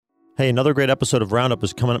Hey, another great episode of Roundup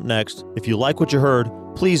is coming up next. If you like what you heard,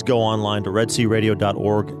 please go online to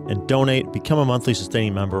redsearadio.org and donate, become a monthly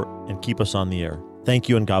sustaining member, and keep us on the air. Thank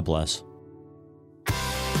you and God bless.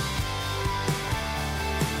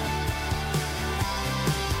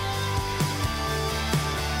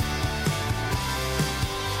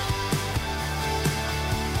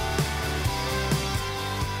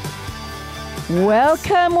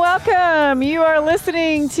 Welcome, welcome. You are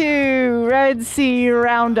listening to Red Sea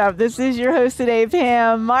Roundup. This is your host today,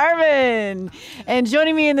 Pam Marvin. And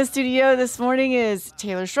joining me in the studio this morning is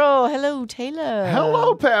Taylor Schroll. Hello, Taylor.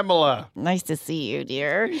 Hello, Pamela. Nice to see you,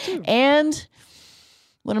 dear. You too. And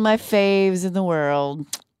one of my faves in the world,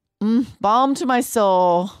 balm to my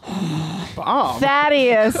soul, Bomb.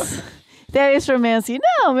 Thaddeus. Thaddeus Romancy.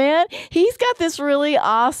 No, man. He's got this really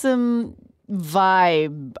awesome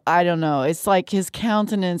vibe. I don't know. It's like his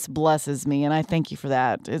countenance blesses me, and I thank you for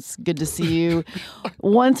that. It's good to see you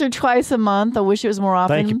once or twice a month. I wish it was more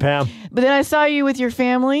often. Thank you, Pam. But then I saw you with your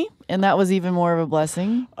family, and that was even more of a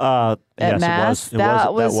blessing. Yes, Mass.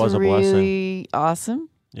 That was a really blessing. Awesome.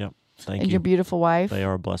 Yep. Thank and you. your beautiful wife. They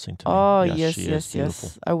are a blessing to me. Oh, yes.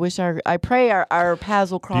 Yes. I wish I pray our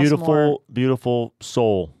paths will cross more. Beautiful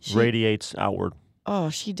soul radiates outward.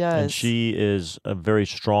 Oh, she does. And she is a very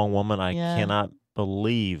strong woman. I Yeah. cannot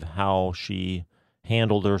believe how she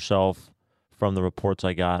handled herself from the reports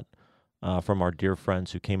I got from our dear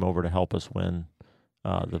friends who came over to help us when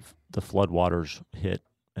the floodwaters hit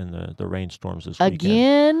and the rainstorms this weekend.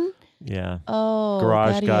 Again? Yeah. Oh,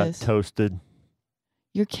 Garage got Thaddeus. toasted.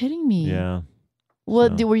 You're kidding me. Yeah.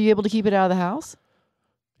 Well, So- were you able to keep it out of the house?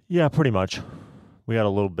 Yeah, pretty much. We got a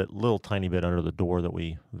little tiny bit under the door that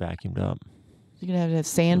we vacuumed up. You're gonna have to have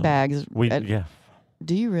sandbags.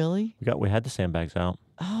 Do you really? We had the sandbags out.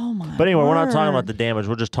 Oh my! But anyway, we're not talking word. about the damage.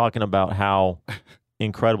 We're just talking about how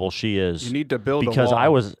incredible she is. You need to build because a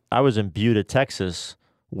wall. I was in Buda, Texas,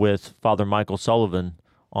 with Father Michael Sullivan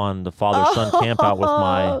on the father-son campout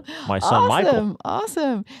with my son Michael.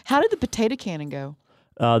 Awesome. How did the potato cannon go?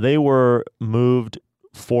 They were moved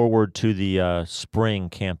forward to the spring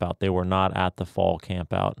campout. They were not at the fall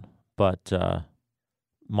campout, but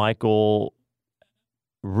Michael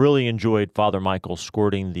really enjoyed Father Michael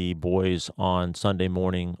squirting the boys on Sunday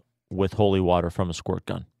morning with holy water from a squirt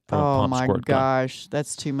gun. From a Oh pump my squirt gun. gosh,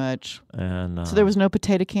 that's too much. And So there was no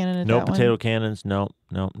potato cannon at no that one? potato cannons. No.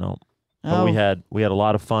 But Oh. we had a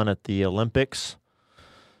lot of fun at the Olympics,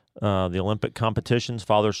 the Olympic competitions,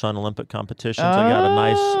 father-son Olympic competitions.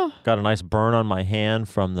 I got a nice burn on my hand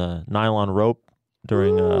from the nylon rope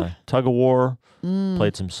during tug of war.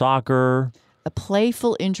 Played some soccer. A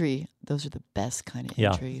playful injury. Those are the best kind of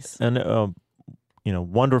injuries. And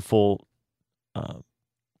wonderful,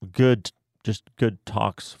 good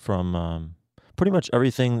talks from pretty much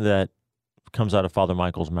everything that comes out of Father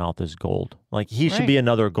Michael's mouth is gold. Like he should be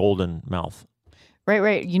another golden mouth. Right.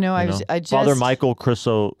 I just Father Michael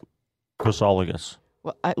Chrysologus.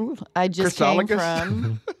 Well, I just came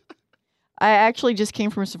from. I actually just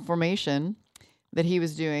came from some formation that he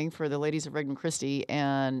was doing for the Ladies of Regnum Christi,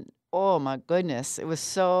 and oh my goodness, it was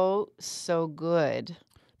so good.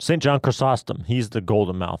 St. John Chrysostom, he's the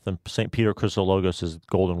golden mouth, and St. Peter Chrysologus is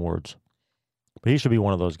golden words. But he should be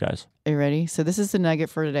one of those guys. Are you ready? So this is the nugget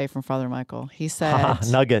for today from Father Michael. He said,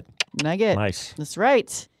 Nugget. Nice. That's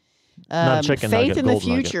right. Not chicken faith nugget, in the gold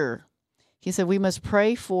nugget. future. He said we must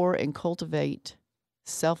pray for and cultivate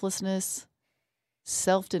selflessness,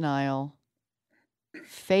 self-denial,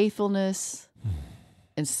 faithfulness,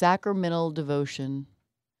 and sacramental devotion,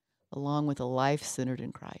 along with a life centered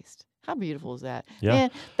in Christ. How beautiful is that? Yeah.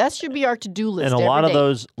 Man, that should be our to-do list. And a every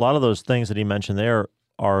day. lot of those things that he mentioned there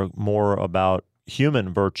are more about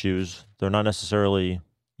human virtues. They're not necessarily,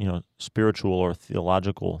 spiritual or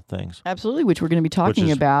theological things. Absolutely, which we're going to be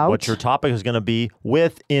talking about. What your topic is going to be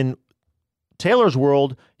in Taylor's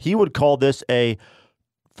world, he would call this a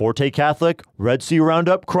Forte Catholic Red Sea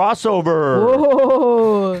Roundup crossover.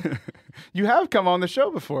 Whoa. You have come on the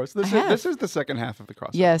show before, so this is the second half of the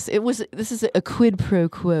crossover. Yes, it was. This is a quid pro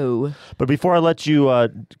quo. But before I let you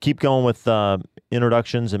keep going with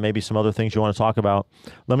introductions and maybe some other things you want to talk about,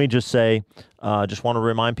 let me just say, just want to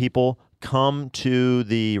remind people, come to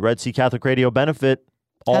the Red Sea Catholic Radio benefit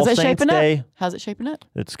All Saints Day. How's it shaping up?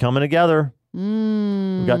 It's coming together.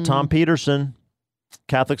 We've got Tom Peterson.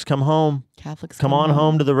 Catholics come home. Come on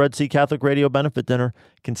home to the Red Sea Catholic Radio benefit dinner.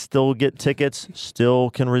 Can still get tickets. Still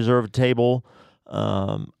can reserve a table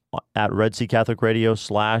at Red Sea Catholic Radio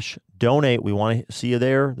 /donate. We want to see you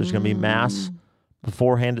there. There's going to be Mass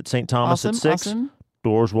beforehand at St. Thomas at 6. Awesome.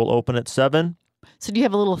 Doors will open at 7. So do you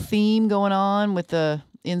have a little theme going on with the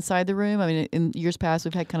inside the room? I mean, in years past,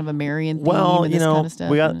 we've had kind of a Marian theme Well, and you this know, kind of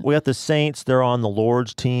stuff. we got the Saints. They're on the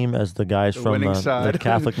Lord's team, as the guys from winning the side.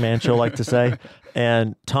 Catholic Man Show like to say.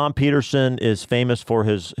 And Tom Peterson is famous for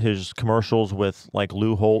his commercials with like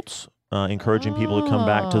Lou Holtz, encouraging people to come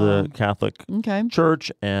back to the Catholic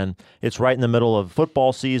Church. And it's right in the middle of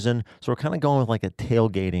football season, so we're kind of going with like a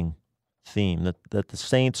tailgating theme that the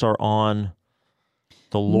Saints are on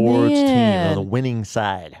the Lord's team, on the winning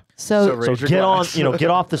side. So get on, get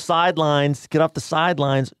off the sidelines,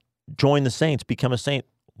 join the Saints, become a Saint.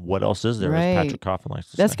 What else is there, as Patrick Coffin likes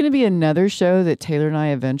to say? That's going to be another show that Taylor and I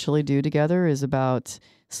eventually do together, is about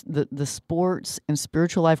the sports and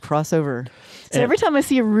spiritual life crossover. So every time I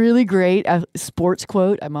see a really great sports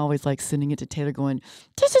quote, I'm always like sending it to Taylor going,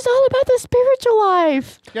 this is all about the spiritual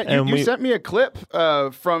life. Yeah, you sent me a clip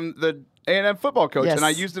from the A&M football coach, and I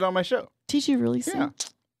used it on my show. Did you really sing? Yeah.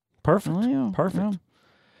 Perfect. Oh, yeah. Perfect.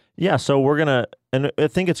 Yeah, so we're going to, and I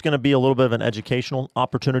think it's going to be a little bit of an educational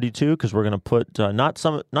opportunity too, because we're going to put not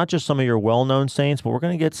just some of your well-known saints, but we're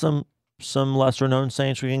going to get some lesser-known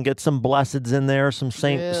saints. We can get some blesseds in there, some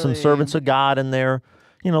servants of God in there.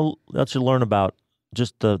 Let you learn about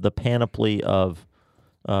just the panoply of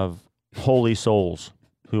holy souls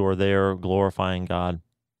who are there glorifying God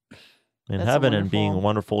in heaven and being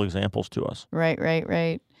wonderful examples to us.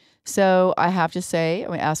 Right. So I have to say,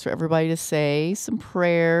 I ask for everybody to say some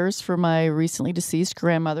prayers for my recently deceased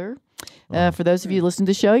grandmother. For those of you who listen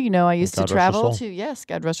to the show, I used to travel to, yes,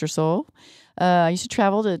 God rest her soul. I used to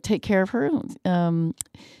travel to take care of her. The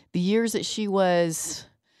years that she was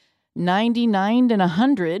 99 and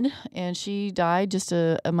 100, and she died just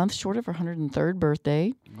a month short of her 103rd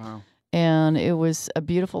birthday. Wow. And it was a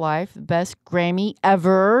beautiful life, the best Grammy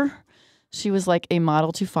ever. She was like a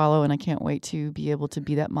model to follow, and I can't wait to be able to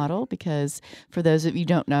be that model, because for those of you who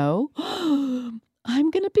don't know,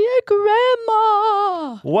 I'm going to be a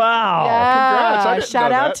grandma. Wow. Yeah. Congrats.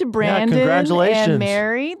 Shout out to Brandon congratulations. and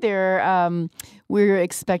Mary. We're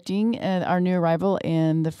expecting our new arrival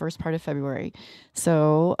in the first part of February.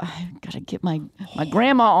 So I've got to get my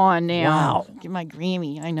grandma on now. Wow. Get my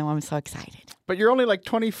Grammy. I know. I'm so excited. But you're only like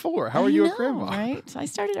 24. How are you a grandma? Right? So I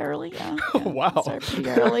started early. Yeah. Wow. I started pretty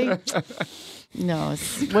early. No,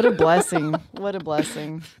 what a blessing. What a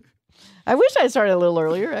blessing. I wish I started a little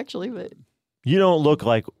earlier, actually, but You don't look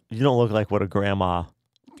like what a grandma,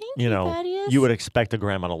 Thaddeus. you would expect a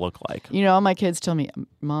grandma to look like. All my kids tell me,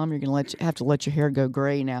 Mom, you're going to have to let your hair go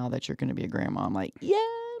gray now that you're going to be a grandma. I'm like, yeah,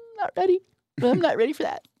 I'm not ready. I'm not ready for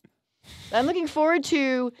that. I'm looking forward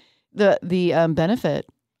to the benefit.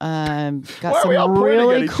 Got some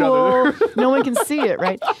really cool. No one can see it,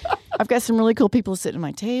 right? I've got some really cool people sitting at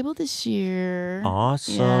my table this year.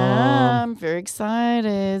 Awesome. Yeah, I'm very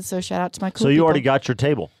excited. So shout out to my cool So you people. already got your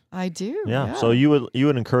table. I do. Yeah. So you would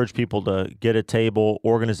encourage people to get a table,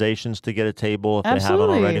 organizations to get a table if they haven't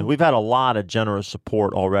already. We've had a lot of generous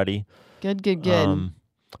support already. Good.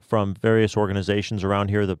 From various organizations around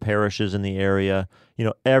here, the parishes in the area.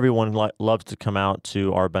 Everyone loves to come out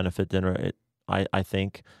to our benefit dinner, I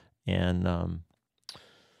think. And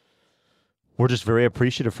we're just very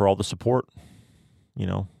appreciative for all the support.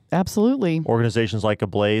 Absolutely. Organizations like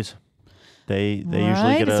Ablaze. They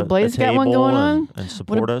usually get a Ablaze table got one going on and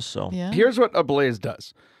support us. So Here's what Ablaze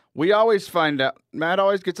does. We always find out. Matt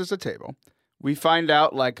always gets us a table. We find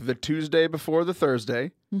out like the Tuesday before the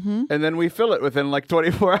Thursday, and then we fill it within like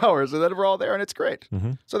 24 hours, and then we're all there, and it's great.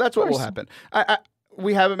 So that's what will happen.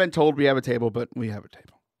 We haven't been told we have a table, but we have a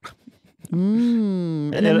table.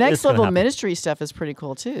 And the next level ministry stuff is pretty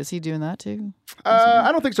cool too. Is he doing that too?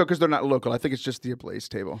 I don't think so, because they're not local. I think it's just the Ablaze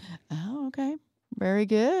table. Oh, okay. Very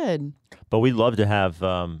good. But we'd love to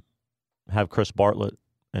have Chris Bartlett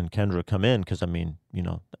and Kendra come in, because the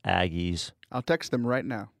Aggies. I'll text them right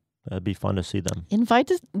now. That'd be fun to see them. Invite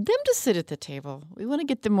them to sit at the table. We want to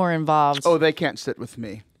get them more involved. Oh, they can't sit with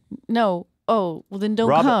me. No. Oh, well then don't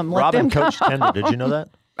come. Let Robin them coached come. Kendra. Did you know that?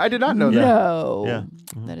 I did not know that. No. Yeah.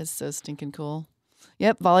 That is so stinking cool.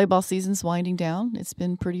 Yep, volleyball season's winding down. It's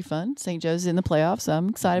been pretty fun. St. Joe's in the playoffs, so I'm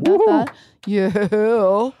excited about that. Yeah.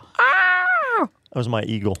 That was my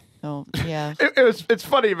eagle. Oh, yeah. It's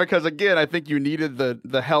funny because, again, I think you needed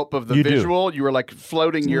the help of the visual. You were like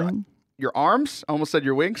floating your arms. I almost said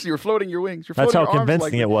your wings. You were floating your wings. That's how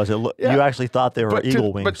convincing it was. You actually thought they were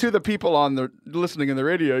eagle wings. But to the people listening in the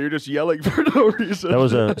radio, you're just yelling for no reason. That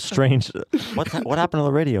was a strange. What happened to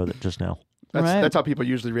the radio just now? That's how people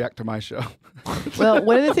usually react to my show. Well,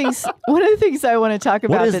 one of the things I want to talk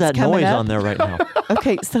about. What is that's that noise up, on there right now?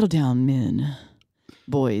 Okay, settle down, men.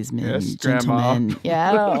 Boys, men, yes, gentlemen. Grandma.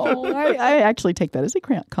 Yeah, I actually take that as a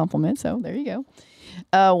compliment, so there you go.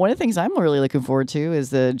 One of the things I'm really looking forward to is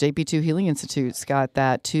the JP2 Healing Institute's got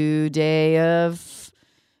that 2-day of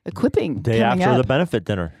equipping Day coming after up. the benefit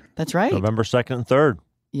dinner. That's right. November 2nd and 3rd.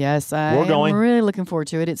 Yes, I'm really looking forward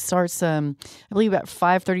to it. It starts, I believe, about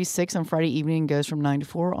 5:36 on Friday evening and goes from 9 to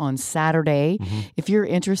 4 on Saturday. Mm-hmm. If you're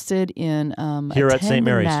interested in Here at St.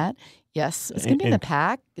 Mary's. that, yes, it's going to be in the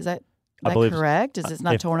pack. Is that correct? Is it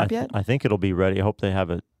not torn up yet? I think it'll be ready. I hope they have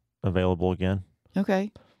it available again.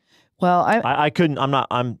 Okay. Well, I couldn't.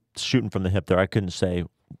 I'm shooting from the hip there. I couldn't say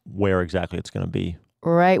where exactly it's going to be.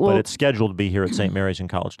 Right. Well, but it's scheduled to be here at St. Mary's in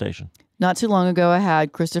College Station. Not too long ago, I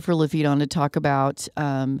had Christopher Lafitte on to talk about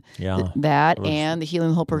that and the Healing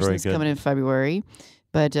the Whole Person is coming in February.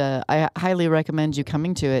 But I highly recommend you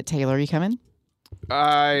coming to it. Taylor, are you coming?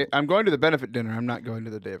 I'm going to the benefit dinner. I'm not going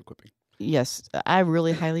to the day of equipping. Yes, I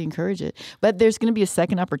really highly encourage it. But there's going to be a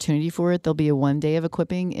second opportunity for it. There'll be a 1 day of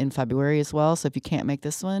equipping in February as well. So if you can't make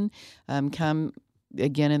this one, come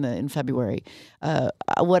again in February.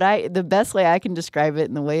 The best way I can describe it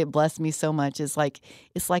and the way it blessed me so much is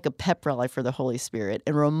it's like a pep rally for the Holy Spirit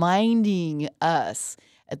and reminding us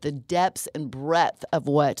at the depths and breadth of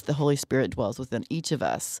what the Holy Spirit dwells within each of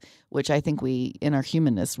us, which I think we, in our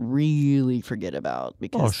humanness, really forget about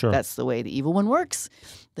because that's the way the evil one works,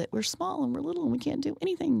 that we're small and we're little and we can't do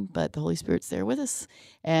anything, but the Holy Spirit's there with us.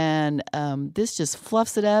 And this just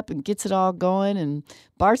fluffs it up and gets it all going. And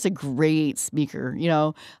Bart's a great speaker. You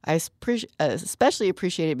know, I especially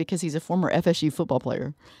appreciate it because he's a former FSU football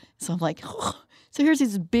player. So I'm like, oh. So here's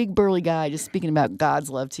this big burly guy just speaking about God's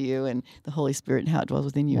love to you and the Holy Spirit and how it dwells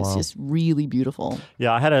within you. Wow. It's just really beautiful.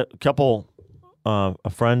 Yeah, I had a couple, a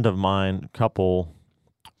friend of mine,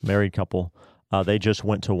 married couple, they just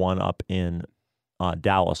went to one up in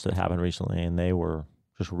Dallas that happened recently, and they were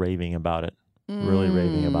just raving about it, really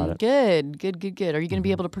raving about it. Good. Are you going to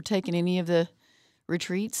be able to partake in any of the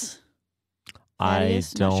retreats? I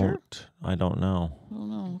don't know. I don't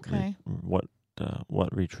know. Okay.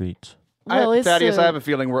 What retreats? Well, Thaddeus, I have a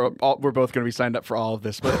feeling we're both going to be signed up for all of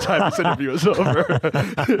this by the time this interview is over.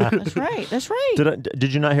 That's right.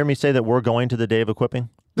 Did you not hear me say that we're going to the day of equipping,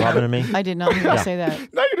 Robin and me? I did not hear you say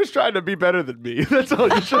that. Now you're just trying to be better than me. That's all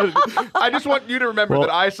you should. I just want you to remember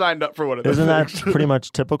that I signed up for one of those. Isn't that pretty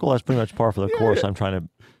much typical? That's pretty much par for the course. I'm trying to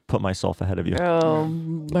put myself ahead of you. Oh,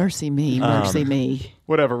 mercy me.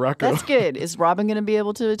 Whatever, Rocco. That's good. Is Robin going to be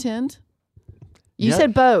able to attend? You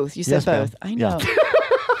said both. Both. Ma'am. I know. Yeah.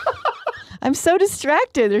 I'm so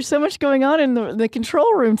distracted. There's so much going on in the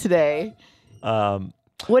control room today.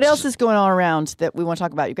 What else is going on around that we want to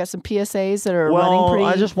talk about? You've got some PSAs that are running pretty...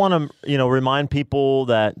 I just want to, remind people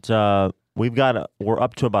that we're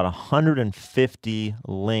up to about 150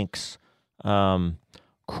 links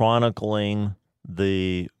chronicling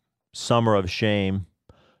the summer of shame,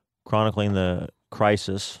 chronicling the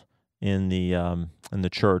crisis in the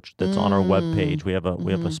church that's on our webpage. We have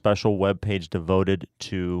a special webpage devoted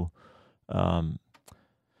to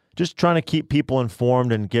just trying to keep people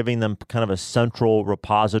informed and giving them kind of a central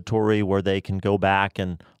repository where they can go back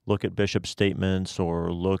and look at bishop statements or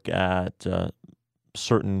look at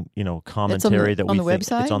certain commentary that we think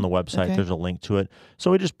website? It's on the website. Okay. There's a link to it.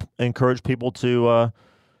 So we just encourage people to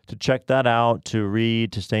check that out, to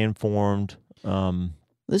read, to stay informed.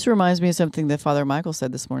 This reminds me of something that Father Michael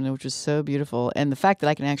said this morning, which was so beautiful. And the fact that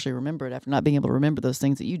I can actually remember it after not being able to remember those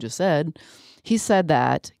things that you just said. He said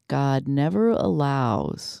that God never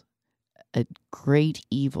allows a great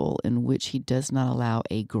evil in which he does not allow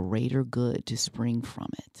a greater good to spring from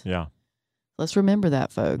it. Yeah. Let's remember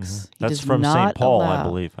that, folks. Mm-hmm. That's from St. Paul, I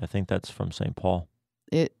believe. I think that's from St. Paul.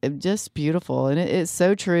 It just beautiful, and it's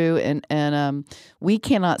so true. And we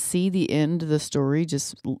cannot see the end of the story,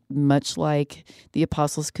 just much like the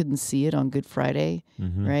apostles couldn't see it on Good Friday,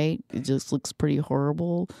 right? It just looks pretty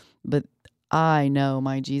horrible, but I know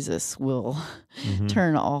my Jesus will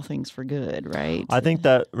turn all things for good, right? I think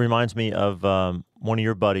that reminds me of one of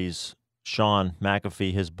your buddies, Sean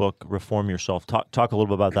McAfee, his book, Reform Yourself. Talk a little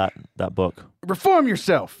bit about that book. Reform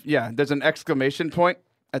yourself. Yeah, there's an exclamation point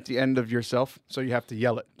at the end of yourself, so you have to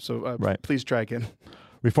yell it. So Please try again.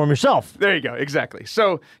 Reform yourself. There you go. Exactly.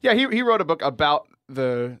 So yeah, he wrote a book about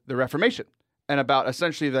the Reformation and about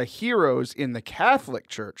essentially the heroes in the Catholic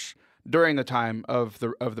Church during the time of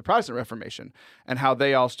the Protestant Reformation and how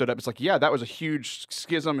they all stood up. It's like, yeah, that was a huge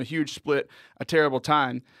schism, a huge split, a terrible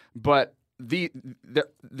time, but he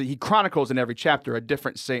chronicles in every chapter a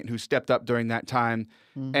different saint who stepped up during that time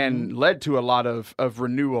and led to a lot of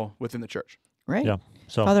renewal within the church. Right. Yeah.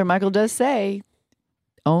 So Father Michael does say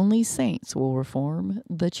only saints will reform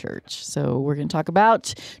the church. So we're going to talk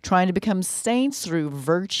about trying to become saints through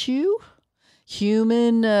virtue,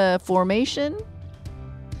 human formation,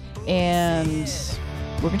 And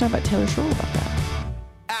we're going to talk about Taylor Schroll about that.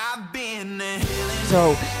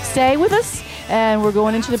 So stay with us, and we're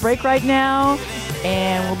going into the break right now,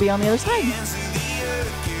 and we'll be on the other side.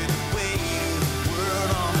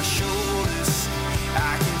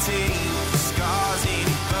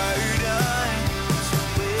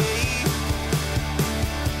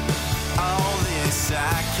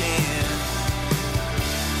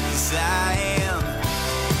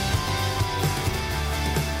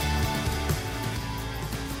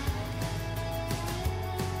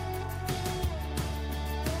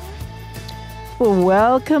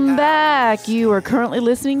 Welcome back. You are currently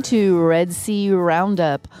listening to Red Sea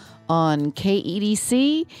Roundup on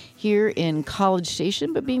KEDC here in College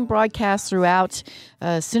Station, but being broadcast throughout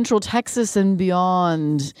Central Texas and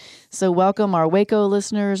beyond. So welcome our Waco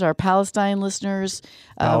listeners, our Palestine listeners.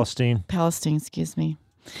 Palestine, excuse me.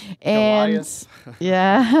 And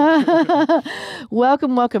yeah,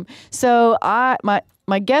 welcome. So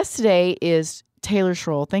my guest today is Taylor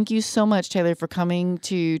Schroll. Thank you so much, Taylor, for coming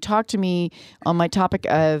to talk to me on my topic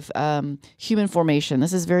of human formation.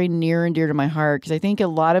 This is very near and dear to my heart because I think a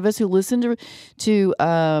lot of us who listen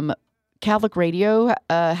to Catholic radio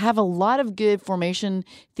have a lot of good formation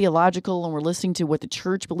theological, and we're listening to what the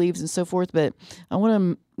church believes and so forth. But I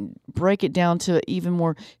want to break it down to even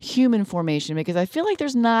more human formation because I feel like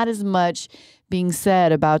there's not as much being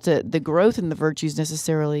said about the growth in the virtues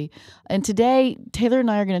necessarily. And today, Taylor and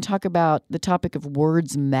I are going to talk about the topic of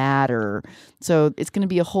words matter. So it's going to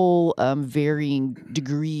be a whole varying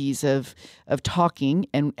degrees of talking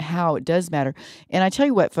and how it does matter. And I tell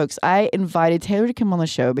you what, folks, I invited Taylor to come on the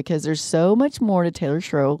show because there's so much more to Taylor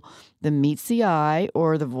Schroll than meets the eye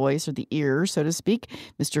or the voice or the ear, so to speak,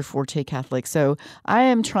 Mr. Forte Catholic. So I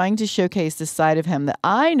am trying to showcase the side of him that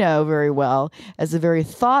I know very well as a very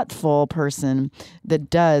thoughtful person that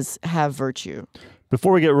does have virtue.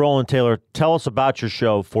 Before we get rolling, Taylor, tell us about your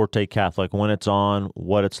show, Forte Catholic, when it's on,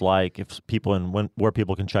 what it's like, if people and where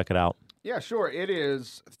people can check it out. Yeah, sure. It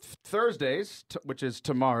is Thursdays, which is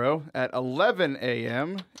tomorrow at 11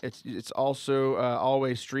 a.m. It's also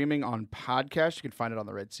always streaming on podcast. You can find it on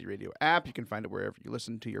the Red Sea Radio app. You can find it wherever you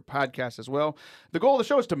listen to your podcast as well. The goal of the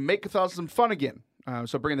show is to make Catholicism fun again.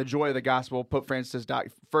 So bringing the joy of the gospel, Pope Francis'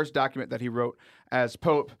 first document that he wrote as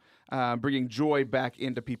Pope, bringing joy back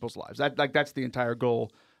into people's lives. That's the entire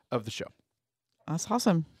goal of the show. That's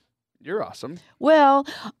awesome. You're awesome. Well,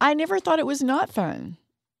 I never thought it was not fun.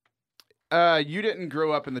 You didn't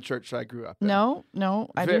grow up in the church I grew up in. No,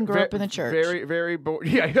 I didn't grow up in the church. Very, very boring.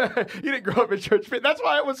 Yeah, you didn't grow up in church. That's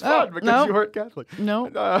why it was fun, because you weren't Catholic. No.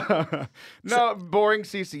 No, boring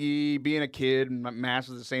CCE, being a kid, and Mass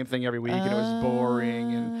was the same thing every week, and it was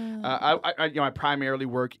boring. And I primarily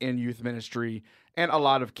work in youth ministry, and a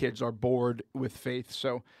lot of kids are bored with faith.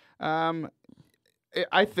 So I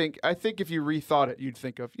think if you rethought it, you'd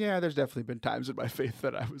think of, there's definitely been times in my faith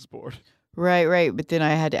that I was bored. Right. But then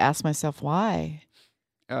I had to ask myself why.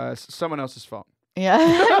 Someone else's fault. Yeah.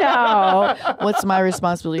 No. What's my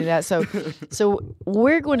responsibility to that? So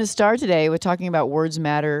we're going to start today with talking about words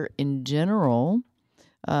matter in general.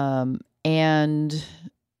 And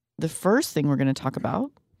the first thing we're going to talk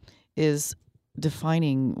about is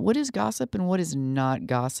defining what is gossip and what is not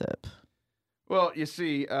gossip. Well, you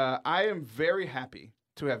see, I am very happy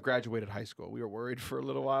to have graduated high school. We were worried for a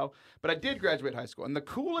little while, but I did graduate high school. And the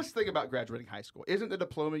coolest thing about graduating high school isn't the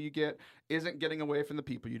diploma you get, isn't getting away from the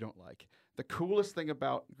people you don't like. The coolest thing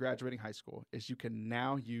about graduating high school is you can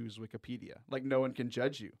now use Wikipedia. Like, no one can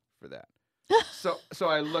judge you for that. So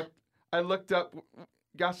I looked up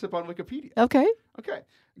gossip on Wikipedia. Okay.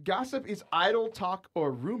 Gossip is idle talk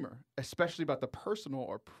or rumor, especially about the personal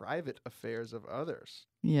or private affairs of others.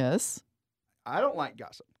 Yes. I don't like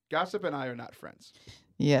gossip. Gossip and I are not friends.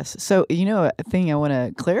 Yes. So, a thing I want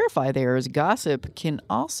to clarify there is gossip can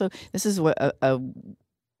also, this is what a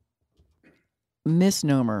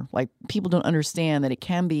misnomer. Like, people don't understand that it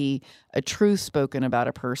can be a truth spoken about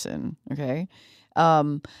a person. Okay.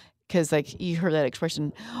 Because you heard that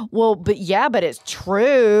expression, well, but it's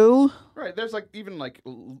true. Right. There's even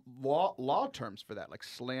law terms for that, like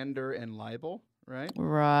slander and libel. Right.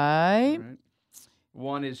 Right.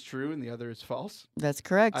 One is true and the other is false. That's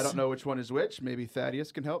correct. I don't know which one is which. Maybe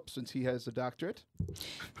Thaddeus can help since he has a doctorate.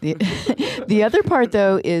 The other part,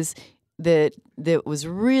 though, is that was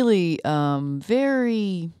really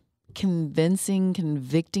very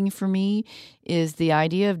convicting for me is the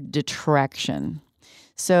idea of detraction.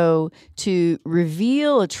 So to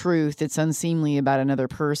reveal a truth that's unseemly about another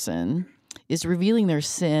person is revealing their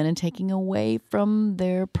sin and taking away from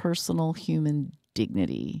their personal human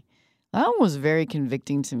dignity. That one was very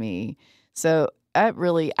convicting to me. So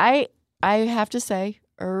I have to say,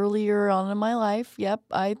 earlier on in my life. Yep,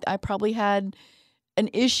 I probably had an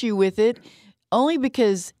issue with it, only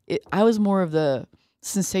because I was more of the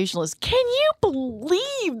sensationalist. Can you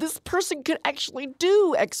believe this person could actually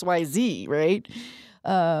do XYZ, right?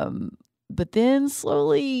 But then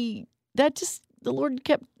slowly, the Lord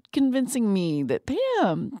kept convincing me that,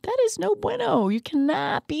 Pam, that is no bueno. You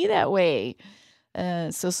cannot be that way.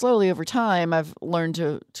 So slowly over time, I've learned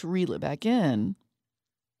to reel it back in.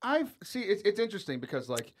 It's interesting because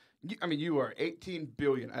you are 18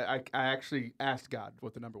 billion. I actually asked God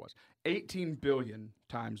what the number was. 18 billion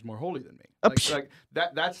times more holy than me.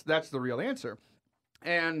 That's the real answer.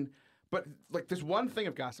 But there's one thing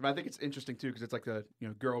of gossip. I think it's interesting too because it's like the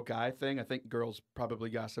girl guy thing. I think girls probably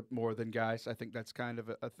gossip more than guys. I think that's kind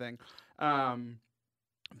of a thing.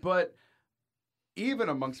 But even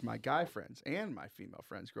amongst my guy friends and my female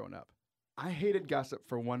friends growing up, I hated gossip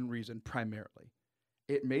for one reason primarily.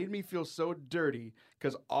 It made me feel so dirty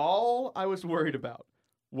because all I was worried about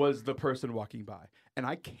was the person walking by. And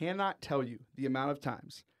I cannot tell you the amount of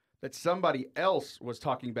times that somebody else was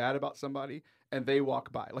talking bad about somebody and they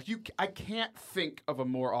walk by. I can't think of a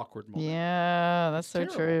more awkward moment. Yeah, that's so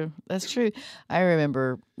true. That's true. I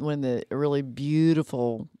remember when a really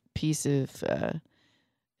beautiful piece of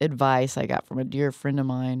advice I got from a dear friend of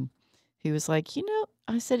mine. He was like,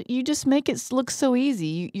 I said, you just make it look so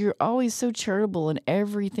easy. You're always so charitable in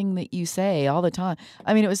everything that you say all the time.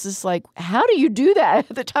 I mean, it was just like, how do you do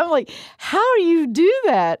that? At the time, I'm like, how do you do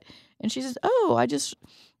that? And she says,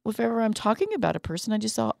 if ever I'm talking about a person, I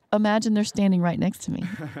just imagine they're standing right next to me.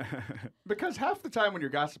 Because half the time when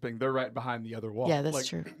you're gossiping, they're right behind the other wall. Yeah, that's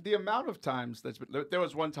true. The amount of times there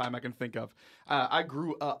was one time I can think of. I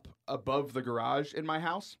grew up above the garage in my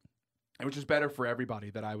house. Which is better for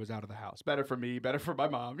everybody that I was out of the house. Better for me, better for my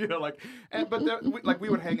mom, but we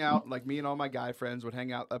would hang out, me and all my guy friends would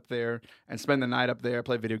hang out up there and spend the night up there,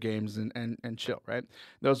 play video games and chill, right?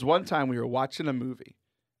 There was one time we were watching a movie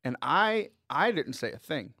and I didn't say a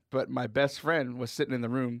thing, but my best friend was sitting in the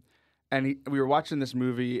room and we were watching this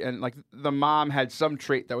movie and the mom had some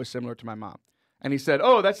trait that was similar to my mom. And he said,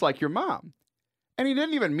 "Oh, that's like your mom." And he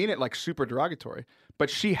didn't even mean it super derogatory,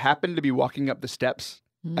 but she happened to be walking up the steps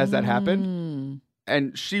as that happened,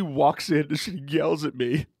 and she walks in and she yells at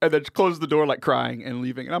me and then closes the door crying and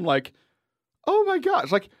leaving. And I'm like, oh my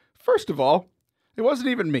gosh. First of all, it wasn't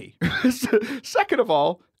even me. Second of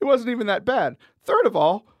all, it wasn't even that bad. Third of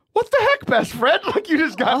all, what the heck, best friend? You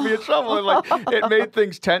just got me in trouble. And it made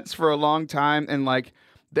things tense for a long time. And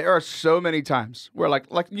there are so many times where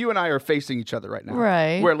you and I are facing each other right now.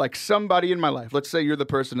 Right. Where somebody in my life, let's say you're the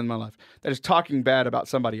person in my life that is talking bad about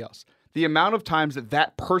somebody else. The amount of times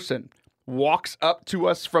that person walks up to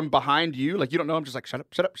us from behind you, you don't know, I'm just shut up,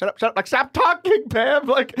 stop talking,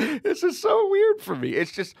 Pam. This is so weird for me.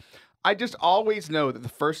 It's just, I just always know that the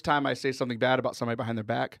first time I say something bad about somebody behind their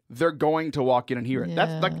back, they're going to walk in and hear it.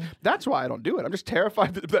 Yeah. That's why I don't do it. I'm just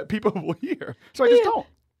terrified that people will hear. So I just don't.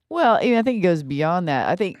 Well, I think it goes beyond that.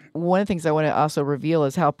 I think one of the things I want to also reveal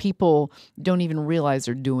is how people don't even realize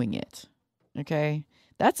they're doing it. Okay?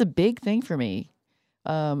 That's a big thing for me.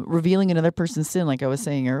 Revealing another person's sin, like I was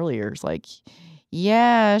saying earlier. It's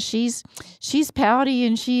yeah, she's pouty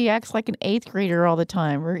and she acts like an 8th grader all the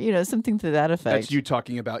time, or something to that effect. That's you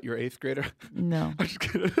talking about your 8th grader? No. I'm just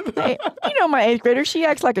kidding. Hey, my 8th grader, she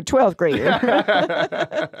acts like a 12th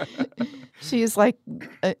grader. She is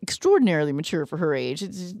extraordinarily mature for her age.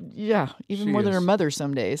 Even more than her mother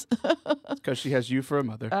some days. Because she has you for a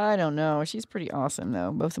mother. I don't know. She's pretty awesome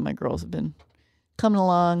though. Both of my girls have been coming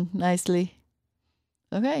along nicely.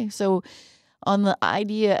 Okay, so on the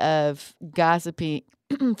idea of gossiping,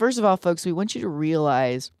 first of all, folks, we want you to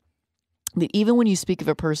realize that even when you speak of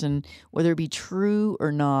a person, whether it be true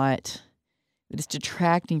or not, that it's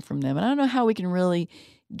detracting from them. And I don't know how we can really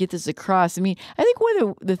get this across. I mean, I think one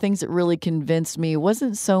of the things that really convinced me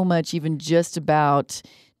wasn't so much even just about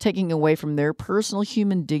taking away from their personal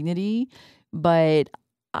human dignity, but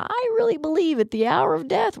I really believe at the hour of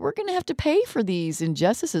death, we're going to have to pay for these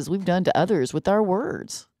injustices we've done to others with our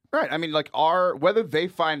words. Right. I mean, whether they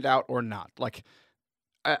find out or not,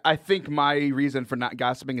 I think my reason for not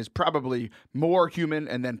gossiping is probably more human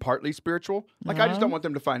and then partly spiritual. I just don't want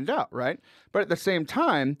them to find out, right? But at the same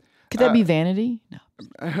time... Could that be vanity? No.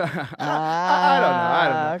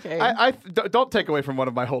 I don't know. Okay. Don't take away from one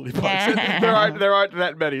of my holy parts. there aren't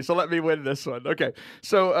that many, so let me win this one. Okay.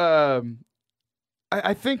 So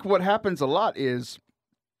I think what happens a lot is...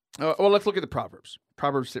 let's look at the Proverbs.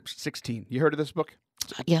 Proverbs 16. You heard of this book?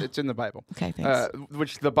 It's in the Bible. Okay, thanks.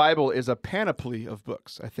 Which the Bible is a panoply of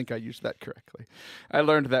books. I think I used that correctly. I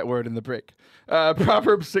learned that word in the break.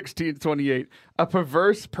 Proverbs 16:28. A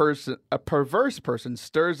perverse person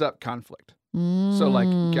stirs up conflict. So like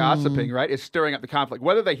gossiping, right, is stirring up the conflict,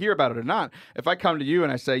 whether they hear about it or not. If I come to you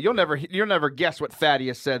and I say, you'll never guess what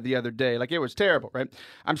Thaddeus said the other day, like it was terrible, right?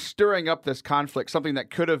 I'm stirring up this conflict, something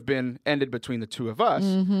that could have been ended between the two of us,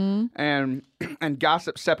 and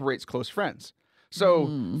gossip separates close friends.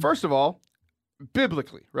 So first of all,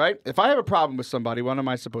 biblically, right? If I have a problem with somebody, what am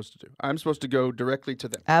I supposed to do? I'm supposed to go directly to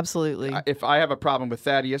them. Absolutely. If I have a problem with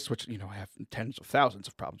Thaddeus, which, I have tens of thousands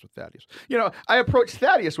of problems with Thaddeus, I approach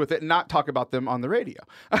Thaddeus with it and not talk about them on the radio.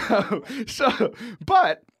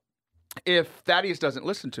 But if Thaddeus doesn't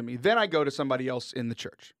listen to me, then I go to somebody else in the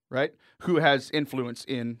church, right? Who has influence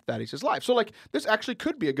in Thaddeus' life. So like this actually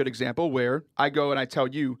could be a good example where I go and I tell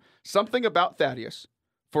you something about Thaddeus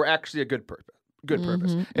for actually a good purpose.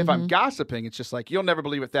 If I'm gossiping, it's just like, you'll never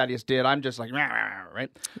believe what Thaddeus did. I'm just like, right?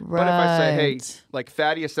 But if I say, hey, like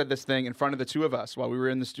Thaddeus said this thing in front of the two of us while we were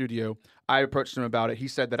in the studio, I approached him about it. He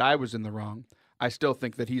said that I was in the wrong. I still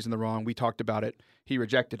think that he's in the wrong. We talked about it. He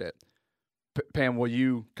rejected it. Pam, will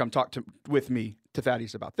you come talk with me to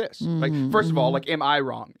Thaddeus about this? Like, first of all, like, am I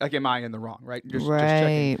wrong? Like, am I in the wrong? Right? Just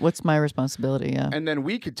checking. What's my responsibility? Yeah. And then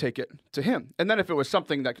we could take it to him. And then if it was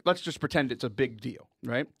something that, let's just pretend it's a big deal,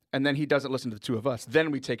 right? And then he doesn't listen to the two of us.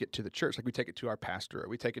 Then we take it to the church. Like we take it to our pastor, or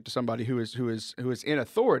we take it to somebody who is in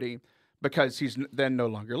authority, because he's then no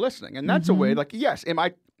longer listening. And that's a way. Like, yes, am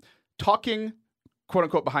I talking, quote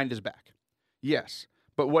unquote, behind his back? Yes.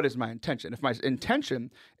 But what is my intention? If my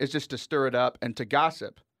intention is just to stir it up and to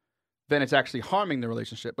gossip, then it's actually harming the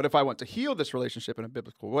relationship. But if I want to heal this relationship in a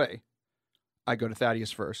biblical way, I go to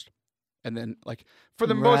Thaddeus first. And then, like, for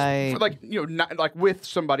the most, not like with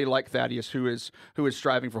somebody like Thaddeus who is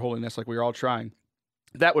striving for holiness, like we're all trying,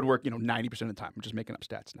 that would work, 90% of the time. I'm just making up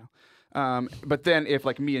stats now. But then if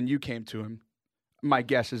like me and you came to him, my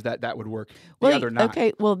guess is that would work. The other night.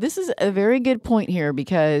 Okay, well, this is a very good point here,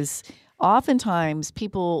 because oftentimes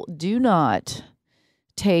people do not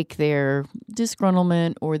take their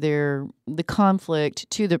disgruntlement or the conflict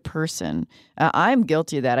to the person. I'm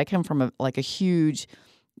guilty of that. I come from a huge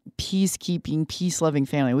peacekeeping, peace-loving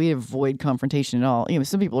family. We avoid confrontation at all.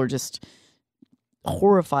 Some people are just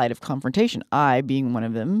horrified of confrontation. I being one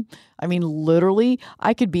of them. I mean, literally,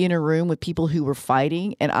 I could be in a room with people who were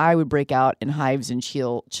fighting, and I would break out in hives and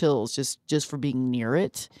chills just for being near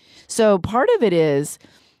it. So part of it is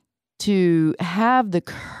to have the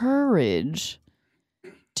courage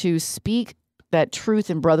to speak that truth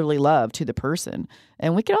and brotherly love to the person.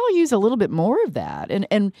 And we could all use a little bit more of that.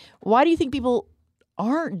 And why do you think people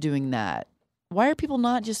aren't doing that? Why are people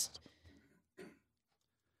not just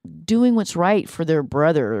doing what's right for their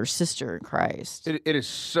brother or sister in Christ? It is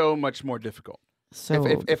so much more difficult.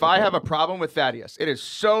 So if I have a problem with Thaddeus, it is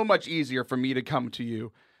so much easier for me to come to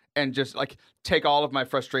you and just like take all of my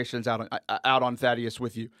frustrations out on Thaddeus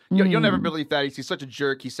with you. You'll never believe Thaddeus. He's such a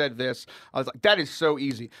jerk. He said this. I was like, that is so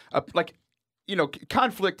easy.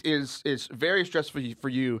 Conflict is very stressful for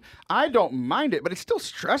you. I don't mind it, but it's still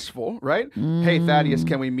stressful, right? Hey, Thaddeus,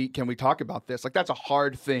 can we meet? Can we talk about this? Like, that's a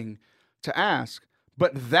hard thing to ask.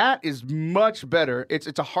 But that is much better. It's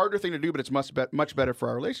a harder thing to do, but it's much better for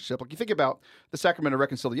our relationship. Like, you think about the sacrament of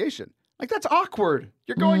reconciliation. Like, that's awkward.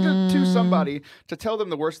 You're going to somebody to tell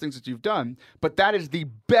them the worst things that you've done, but that is the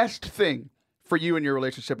best thing for you and your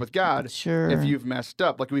relationship with God. Sure. If you've messed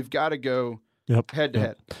up. Like, we've got to go head to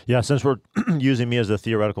head. Yeah, since we're using me as a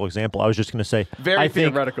theoretical example, I was just going to say,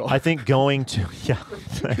 theoretical. I think going to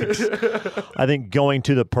thanks. I think going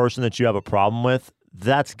to the person that you have a problem with,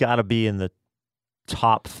 that's got to be in the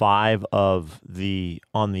top 5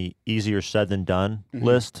 on the easier said than done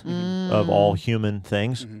list of all human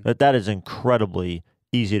things. That is incredibly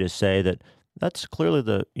easy to say. That's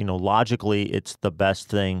clearly logically it's the best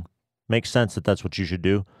thing. Makes sense that that's what you should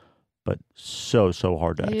do, but so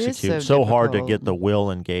hard to execute. So hard to get the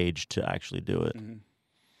will engaged to actually do it.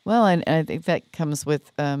 Well, and I think that comes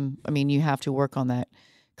with you have to work on that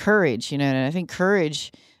courage, and I think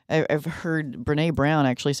courage, I've heard Brene Brown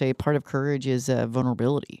actually say part of courage is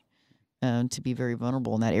vulnerability, to be very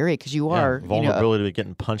vulnerable in that area, because you are vulnerability to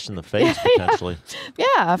getting punched in the face potentially.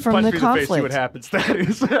 Yeah, from punch the me conflict. In the face, see what happens. That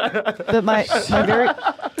is. But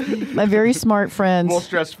my very smart friend, we'll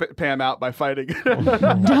stress Pam out by fighting.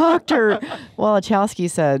 Dr. Wachowski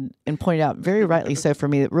said, and pointed out very rightly so for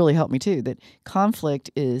me, that really helped me too, that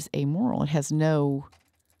conflict is amoral. It has no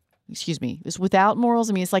excuse me, it's without morals.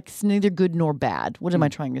 I mean, it's like it's neither good nor bad. What am I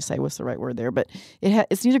trying to say? What's the right word there? But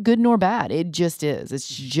it's neither good nor bad. It just is. It's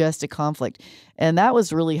just a conflict. And that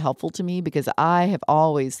was really helpful to me because I have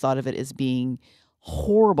always thought of it as being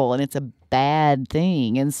horrible and it's a bad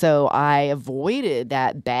thing. And so I avoided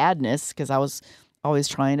that badness because I was always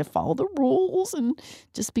trying to follow the rules and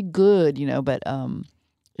just be good, but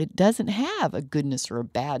it doesn't have a goodness or a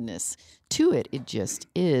badness to it. It just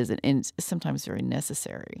is, and it's sometimes very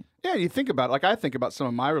necessary. Yeah, you think about it. Like I think about some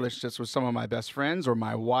of my relationships with some of my best friends or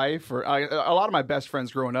my wife or a lot of my best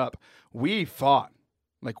friends growing up. We fought,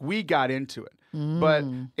 like we got into it. But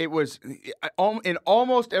it was in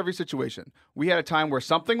almost every situation. We had a time where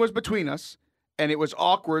something was between us and it was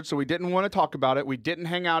awkward, so we didn't want to talk about it. We didn't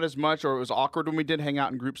hang out as much, or it was awkward when we did hang out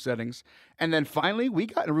in group settings. And then finally, we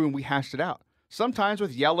got in a room, we hashed it out. Sometimes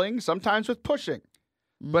with yelling, sometimes with pushing.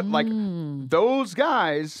 But like those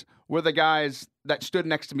guys were the guys that stood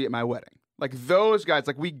next to me at my wedding. Like those guys,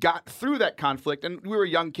 like we got through that conflict, and we were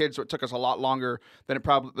young kids, so it took us a lot longer than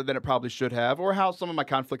it probably should have, or how some of my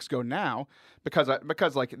conflicts go now, because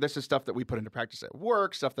like this is stuff that we put into practice at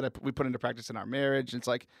work, stuff that we put into practice in our marriage. It's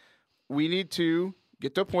like we need to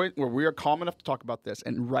get to a point where we are calm enough to talk about this,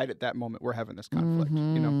 and right at that moment we're having this conflict,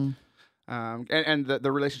 and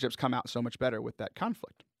the relationships come out so much better with that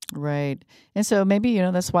conflict. Right, and so maybe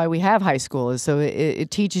that's why we have high school, is so it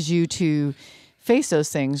teaches you to face those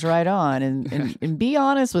things right on and be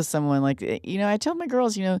honest with someone. Like, I tell my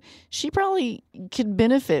girls, she probably could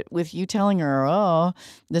benefit with you telling her, oh,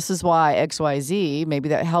 this is why XYZ. Maybe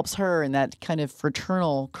that helps her in that kind of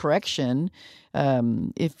fraternal correction.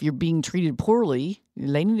 If you're being treated poorly,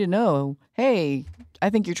 they need to know, hey, I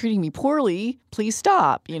think you're treating me poorly. Please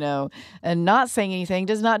stop, and not saying anything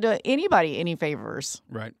does not do anybody any favors.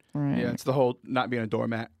 Right. Yeah, it's the whole not being a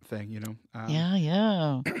doormat thing,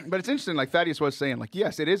 Yeah. But it's interesting, like Thaddeus was saying, like,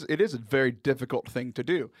 yes, it is a very difficult thing to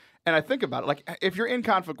do. And I think about it, like, if you're in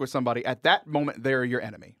conflict with somebody, at that moment, they're your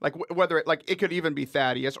enemy. Like, whether it could even be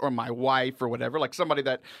Thaddeus or my wife or whatever, like somebody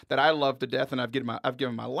that I love to death and I've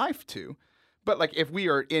given my life to. But like, if we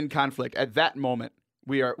are in conflict at that moment,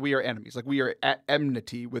 we are enemies. Like, we are at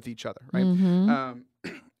enmity with each other, right?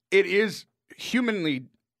 It is humanly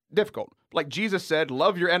difficult. Like Jesus said,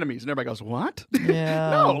 love your enemies. And everybody goes, what?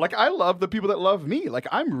 Yeah. No, like I love the people that love me. Like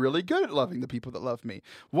I'm really good at loving the people that love me.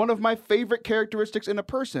 One of my favorite characteristics in a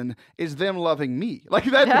person is them loving me. Like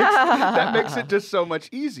that makes it just so much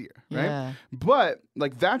easier, right? Yeah. But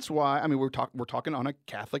like that's why, I mean, we're talking on a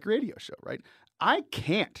Catholic radio show, right?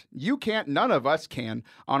 You can't, none of us can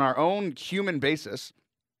on our own human basis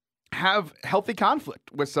have healthy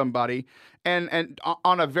conflict with somebody and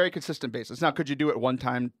on a very consistent basis. Now, could you do it one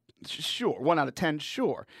time? Sure. 1 out of 10,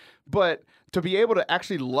 sure. But to be able to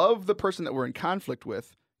actually love the person that we're in conflict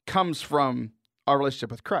with comes from our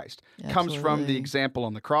relationship with Christ. Absolutely. Comes from the example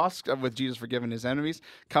on the cross with Jesus forgiving his enemies.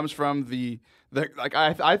 Comes from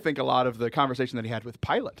I think a lot of the conversation that he had with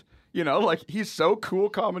Pilate. Like he's so cool,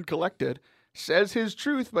 calm, and collected, says his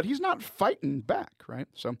truth, but he's not fighting back, right?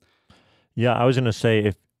 So, yeah, I was going to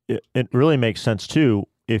say it really makes sense too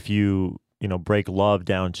if you break love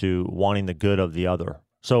down to wanting the good of the other.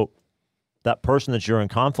 So that person that you're in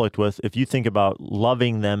conflict with, if you think about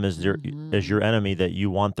loving them as your enemy, that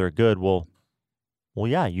you want their good, well,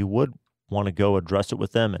 yeah, you would want to go address it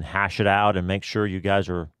with them and hash it out and make sure you guys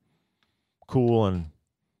are cool and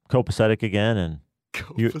copacetic again, and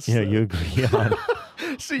you agree on.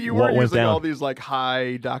 See, you were using all these like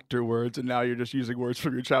high doctor words, and now you're just using words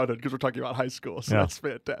from your childhood because we're talking about high school. So that's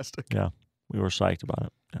fantastic. Yeah, we were psyched about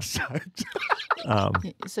it. Yeah. Psyched.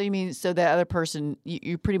 So you mean that other person,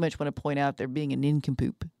 you pretty much want to point out they're being a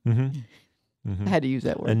nincompoop. I had to use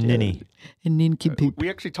that word. A ninny. A nincompoop. We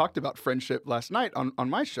actually talked about friendship last night on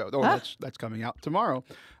my show. That's coming out tomorrow,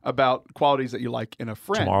 about qualities that you like in a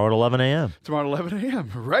friend. Tomorrow at 11 a.m. Tomorrow at 11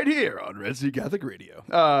 a.m. right here on Red Sea Catholic Radio.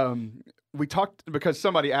 We talked because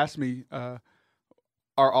somebody asked me, are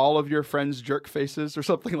all of your friends jerk faces or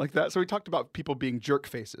something like that? So we talked about people being jerk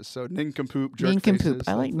faces. So nincompoop, jerk faces.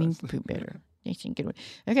 I like nincompoop better. That's a good one.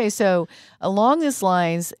 Okay, so along these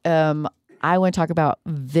lines, I want to talk about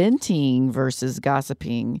venting versus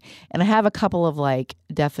gossiping. And I have a couple of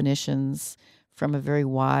definitions from a very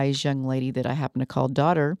wise young lady that I happen to call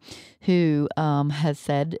daughter, who has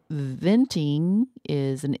said venting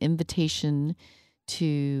is an invitation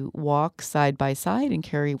to walk side by side and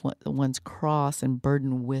carry one's cross and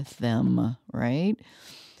burden with them, right?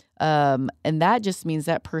 And that just means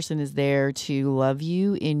that person is there to love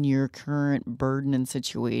you in your current burden and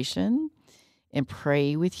situation and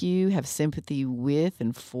pray with you, have sympathy with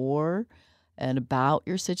and for, and about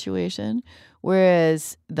your situation.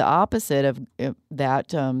 Whereas the opposite of that,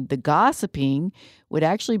 the gossiping would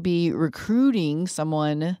actually be recruiting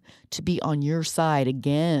someone to be on your side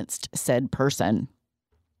against said person.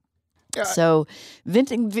 Yeah. So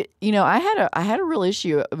venting, I had a real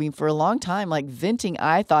issue. I mean, for a long time, like venting,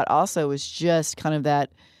 I thought also was just kind of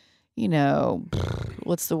that,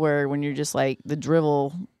 what's the word when you're just like the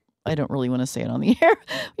drivel. I don't really want to say it on the air.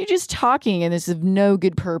 You're just talking and it's of no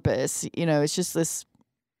good purpose. It's just this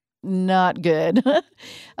not good.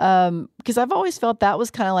 Because I've always felt that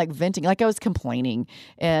was kind of like venting, like I was complaining.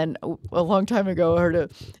 And a long time ago, I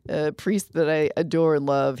heard a priest that I adore and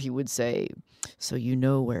love. He would say, "So you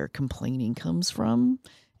know where complaining comes from?"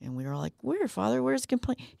 And we were like, "Where, Father? Where's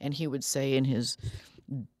complaining?" And he would say in his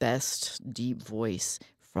best deep voice,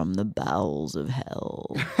 "From the bowels of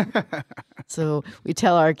hell." So we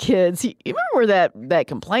tell our kids, you remember where that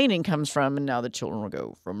complaining comes from? And now the children will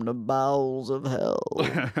go, "From the bowels of hell."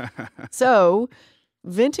 So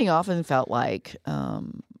venting often felt like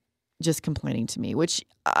just complaining to me, which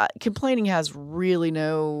complaining has really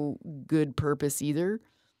no good purpose either.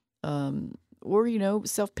 Or,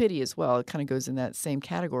 self-pity as well. It kind of goes in that same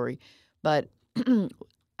category. But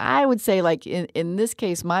I would say, like, in this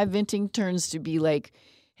case, my venting turns to be like,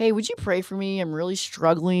 "Hey, would you pray for me? I'm really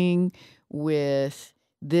struggling with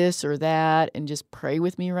this or that, and just pray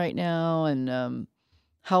with me right now and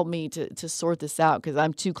help me to sort this out because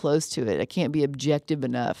I'm too close to it. I can't be objective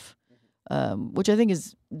enough," which I think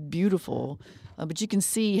is beautiful. But you can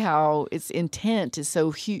see how its intent is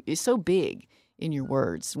so big in your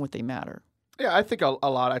words and what they matter. Yeah, I think a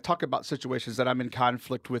lot. I talk about situations that I'm in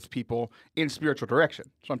conflict with people in spiritual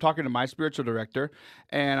direction. So I'm talking to my spiritual director,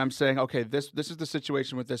 and I'm saying, okay, this is the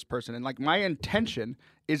situation with this person. And like my intention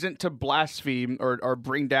isn't to blaspheme or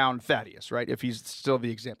bring down Thaddeus, right? If he's still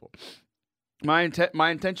the example. My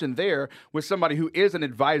intention there with somebody who is an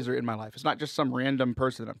advisor in my life. It's not just some random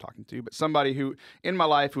person that I'm talking to, but somebody who in my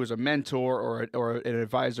life who is a mentor or an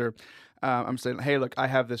advisor. I'm saying, hey, look, I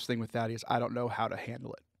have this thing with Thaddeus. I don't know how to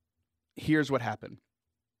handle it. Here's what happened.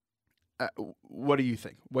 What do you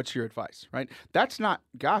think? What's your advice? Right? That's not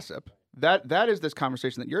gossip. That is this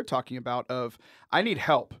conversation that you're talking about of, I need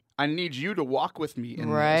help. I need you to walk with me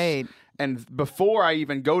in this. And before I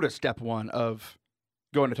even go to step one of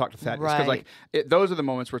going to talk to Thaddeus, because like those are the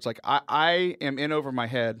moments where it's like I am in over my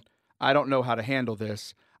head. I don't know how to handle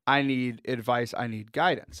this. I need advice. I need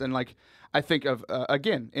guidance. And like I think of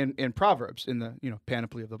again in Proverbs, in the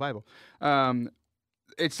panoply of the Bible.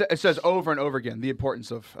 It says over and over again the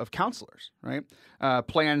importance of counselors, right?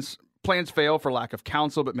 Plans fail for lack of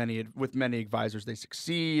counsel, but with many advisors they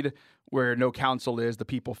succeed. Where no counsel is, the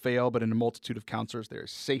people fail, but in a multitude of counselors there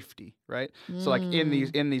is safety, right? So like in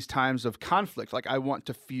these times of conflict, like I want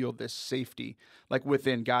to feel this safety, like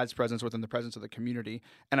within God's presence, within the presence of the community,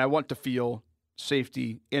 and I want to feel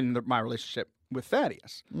safety in my relationship with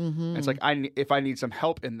Thaddeus. Mm-hmm. It's like if I need some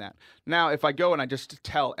help in that. Now, if I go and I just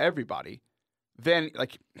tell everybody, then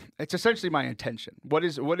like it's essentially my intention. What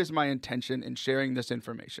is my intention in sharing this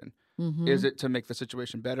information? Mm-hmm. Is it to make the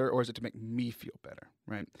situation better, or is it to make me feel better?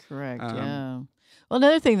 Right. Correct. Yeah. Well,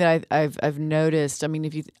 another thing that I've noticed. I mean,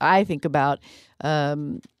 I think about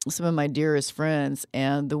some of my dearest friends,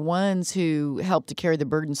 and the ones who help to carry the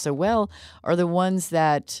burden so well are the ones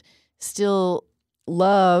that still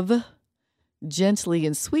love gently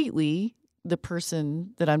and sweetly the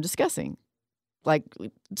person that I'm discussing. Like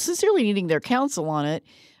sincerely needing their counsel on it,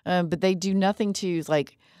 but they do nothing to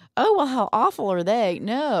like, oh, well, how awful are they?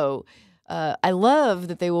 No. I love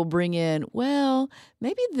that they will bring in, well,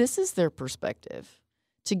 maybe this is their perspective,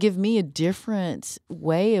 to give me a different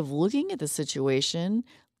way of looking at the situation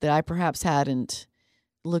that I perhaps hadn't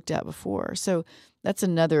looked at before. So that's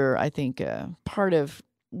another, I think, part of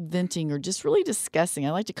venting or just really discussing.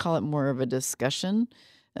 I like to call it more of a discussion,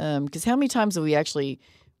 because how many times have we actually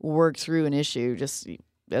work through an issue just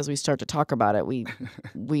as we start to talk about it, we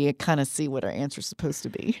kind of see what our answer is supposed to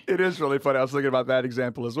be. It is really funny. I was thinking about that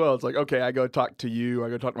example as well. It's like, okay, I go talk to you. I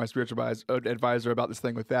go talk to my spiritual advisor about this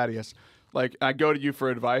thing with Thaddeus. Like, I go to you for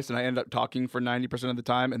advice, and I end up talking for 90% of the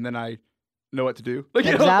time, and then I know what to do. Like,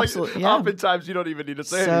 absolutely. Yeah. Oftentimes you don't even need to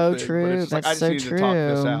say so anything. True. But it's just That's like, I just so need true. to talk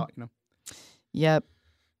this out. Yep.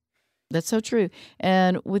 That's so true.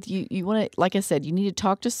 And with you want to, like I said, you need to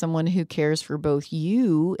talk to someone who cares for both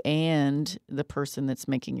you and the person that's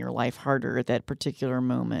making your life harder at that particular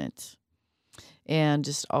moment. And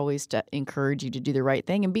just always to encourage you to do the right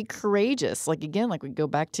thing and be courageous. Like, again, like we go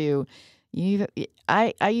back to,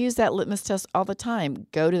 I use that litmus test all the time.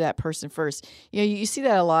 Go to that person first. You see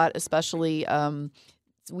that a lot, especially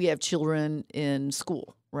we have children in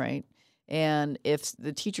school, right? And if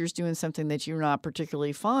the teacher's doing something that you're not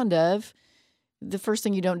particularly fond of, the first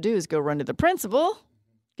thing you don't do is go run to the principal,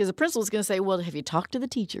 because the principal's going to say, well, have you talked to the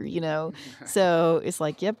teacher, So it's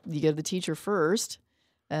like, yep, you go to the teacher first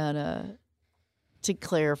and to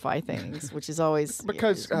clarify things, which is always...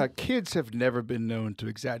 Because kids have never been known to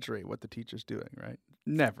exaggerate what the teacher's doing, right?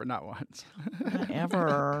 Never, not once. Not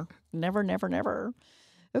ever. Never, never, never.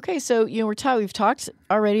 Okay, so, we've talked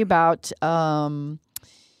already about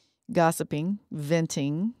gossiping,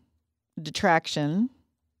 venting, detraction.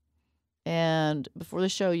 And before the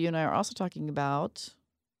show, you and I are also talking about,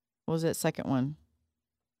 what was that second one?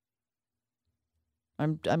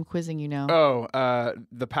 I'm quizzing you now. Oh,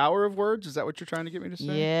 the power of words? Is that what you're trying to get me to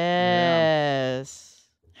say? Yes.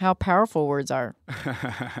 How powerful words are.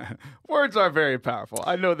 Words are very powerful.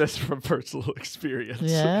 I know this from personal experience.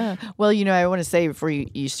 Yeah. Well, I want to say before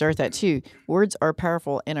you start that too, words are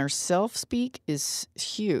powerful and our self-speak is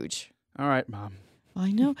huge. All right, Mom.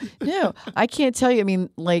 I know. No, I can't tell you. I mean,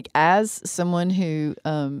 like, as someone who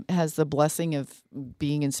has the blessing of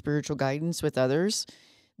being in spiritual guidance with others,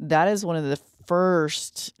 that is one of the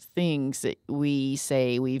first things that we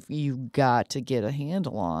say you've got to get a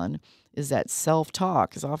handle on is that self-talk.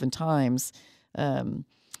 Because oftentimes the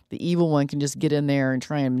evil one can just get in there and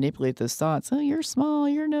try and manipulate those thoughts. Oh, you're small,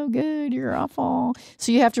 you're no good, you're awful.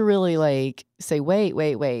 So you have to really say,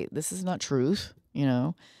 wait, this is not truth,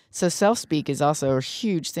 So self-speak is also a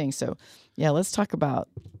huge thing. So yeah, let's talk about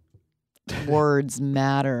words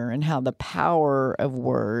matter and how the power of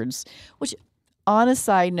words, which on a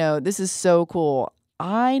side note, this is so cool.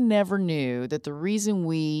 I never knew that the reason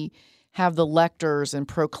we have the lectors and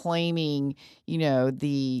proclaiming,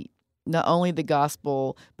 not only the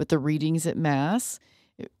gospel, but the readings at Mass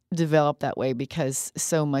developed that way because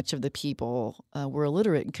so much of the people were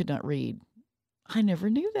illiterate and could not read. I never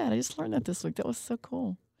knew that. I just learned that this week. That was so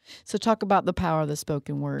cool. So talk about the power of the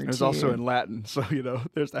spoken word. It's also in Latin, so,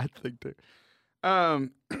 there's that thing too.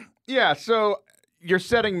 Yeah, so you're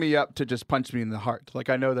setting me up to just punch me in the heart. Like,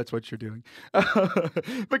 I know that's what you're doing.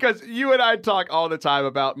 Because you and I talk all the time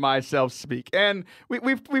about my self-speak, and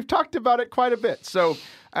we've talked about it quite a bit. So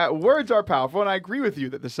words are powerful, and I agree with you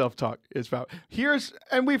that the self-talk is powerful.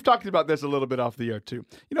 And we've talked about this a little bit off the air, too.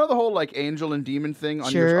 The whole, angel and demon thing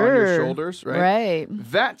on your shoulders, right? Right.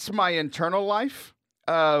 That's my internal life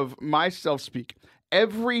of my self-speak.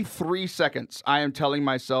 Every 3 seconds, I am telling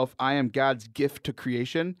myself I am God's gift to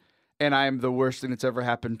creation, and I am the worst thing that's ever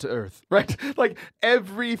happened to Earth, right? Like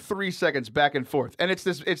every 3 seconds, back and forth. And it's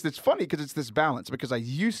this funny because it's this balance, because I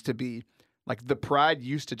used to be the pride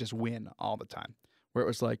used to just win all the time, where it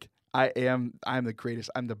was like, I'm the greatest,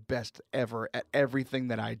 I'm the best ever at everything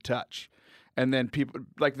that I touch. And then people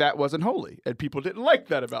that wasn't holy, and people didn't like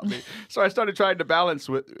that about me. So I started trying to balance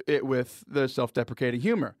it with the self-deprecating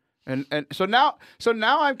humor. And so now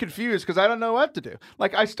I'm confused because I don't know what to do.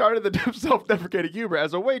 I started the self-deprecating humor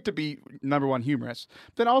as a way to be, number one, humorous,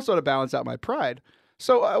 then also to balance out my pride.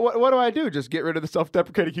 So what do I do? Just get rid of the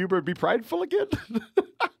self-deprecating humor and be prideful again?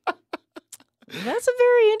 That's a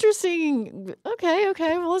very interesting. Okay.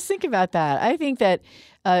 Well, let's think about that. I think that.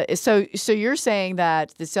 So you're saying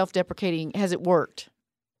that the self-deprecating, has it worked?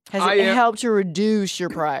 Has it helped to reduce your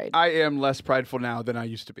pride? I am less prideful now than I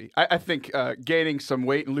used to be. I think gaining some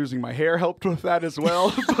weight and losing my hair helped with that as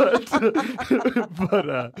well.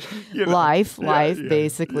 but life,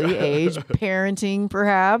 basically, age, parenting,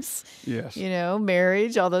 perhaps. Yes.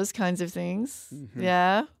 Marriage, all those kinds of things. Mm-hmm.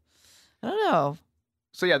 Yeah. I don't know.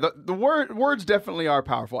 So yeah, the words definitely are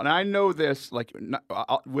powerful, and I know this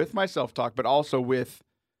with my self-talk, but also with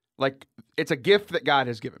it's a gift that God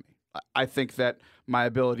has given me. I think that my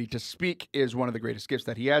ability to speak is one of the greatest gifts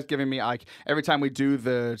that He has given me. Every time we do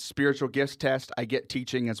the spiritual gifts test, I get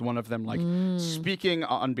teaching as one of them. Speaking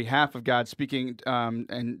on behalf of God, speaking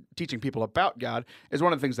and teaching people about God is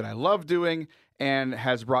one of the things that I love doing and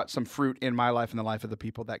has brought some fruit in my life and the life of the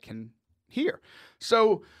people that can hear.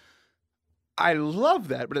 So I love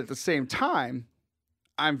that, but at the same time,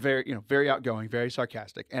 I'm very outgoing, very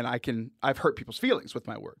sarcastic, and I've hurt people's feelings with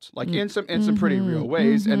my words, in some pretty real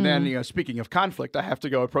ways. Mm-hmm. And then, speaking of conflict, I have to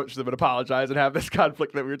go approach them and apologize and have this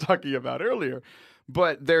conflict that we were talking about earlier.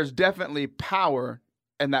 But there's definitely power,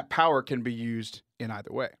 and that power can be used in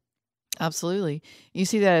either way. Absolutely. You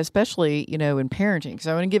see that especially, in parenting. Because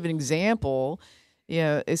I want to give an example.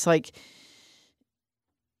 It's like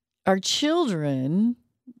our children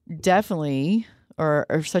definitely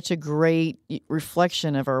are such a great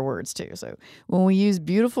reflection of our words too. So when we use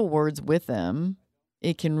beautiful words with them,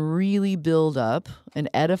 it can really build up and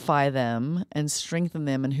edify them and strengthen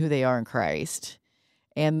them in who they are in Christ.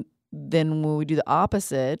 And then when we do the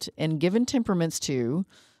opposite, and given temperaments too,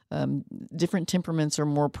 different temperaments are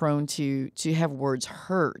more prone to have words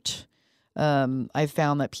hurt. I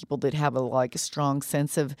found that people that have a strong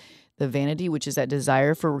sense of the vanity, which is that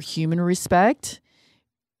desire for human respect,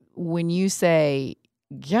 when you say,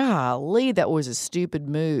 golly, that was a stupid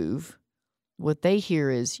move, what they hear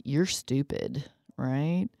is, you're stupid,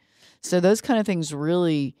 right? So those kind of things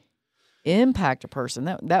really impact a person.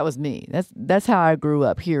 That was me. That's how I grew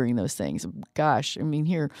up hearing those things. Gosh, I mean,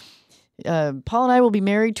 here, Paul and I will be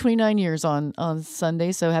married 29 years on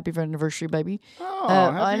Sunday, so happy anniversary, baby. Oh,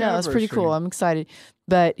 I know, it's pretty cool. I'm excited.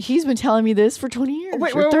 But he's been telling me this for 20 years,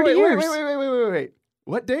 wait, 30 years. Wait.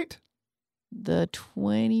 What date? The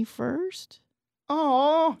 21st.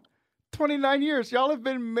 Oh, 29 years. Y'all have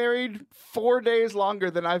been married 4 days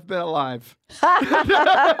longer than I've been alive.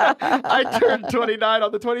 I turned 29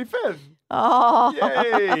 on the 25th. Oh,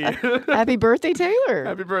 yay. Happy birthday, Taylor.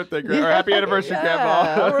 Happy birthday, or happy anniversary,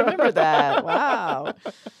 Grandma. I'll remember that. Wow.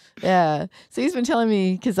 Yeah. So he's been telling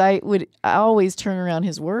me, because I always turn around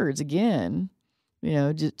his words again,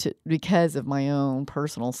 because of my own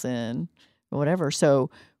personal sin or whatever. So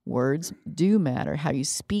words do matter, how you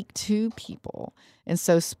speak to people. And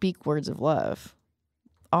so speak words of love.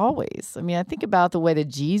 Always. I mean, I think about the way that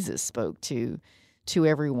Jesus spoke to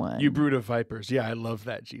everyone. You brood of vipers. Yeah, I love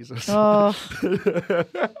that, Jesus. Oh.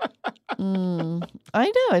 I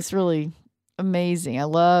know. It's really amazing. I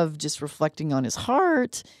love just reflecting on his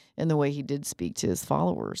heart and the way he did speak to his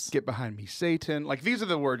followers. Get behind me, Satan. Like, these are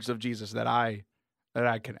the words of Jesus that I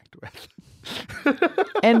connect with.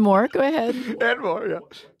 And more. Go ahead. And more, yeah.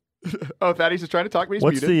 Oh, Thaddeus is trying to talk, but he's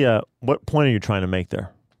What's muted. What point are you trying to make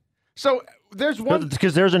there? So there's one...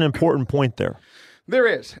 Because there's an important point there. There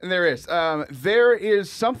is. There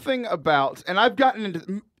is something about... And I've gotten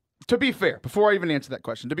into... To be fair, before I even answer that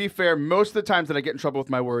question, to be fair, most of the times that I get in trouble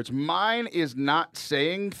with my words, mine is not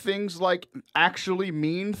saying things like actually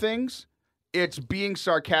mean things. It's being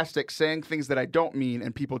sarcastic, saying things that I don't mean,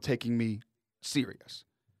 and people taking me serious.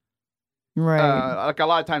 Right. Like a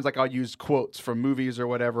lot of times, like I'll use quotes from movies or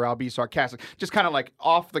whatever. I'll be sarcastic, just kind of like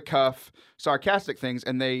off the cuff, sarcastic things.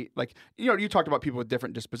 And they you talked about people with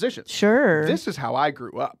different dispositions. Sure. This is how I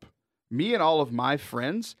grew up. Me and all of my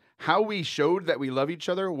friends, how we showed that we love each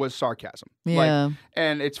other was sarcasm. Yeah.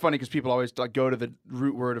 And it's funny because people always go to the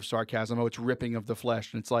root word of sarcasm. Oh, it's ripping of the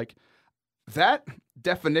flesh. And it's like, that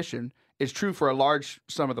definition is true for a large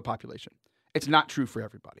sum of the population. It's not true for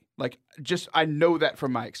everybody. I know that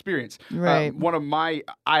from my experience. Right. One of my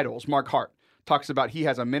idols, Mark Hart, talks about he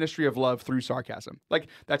has a ministry of love through sarcasm.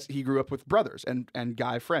 He grew up with brothers and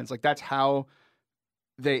guy friends. That's how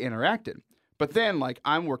they interacted. But then,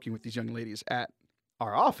 I'm working with these young ladies at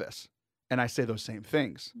our office, and I say those same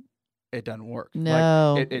things. It doesn't work.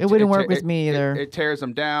 No, it wouldn't work with me either. It tears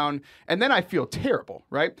them down. And then I feel terrible,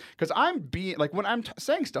 right? Because I'm being, when I'm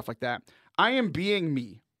saying stuff like that, I am being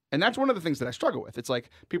me. And that's one of the things that I struggle with. It's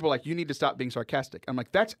people are like, you need to stop being sarcastic. I'm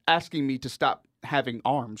like, that's asking me to stop having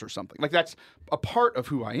arms or something. That's a part of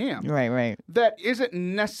who I am. Right. That isn't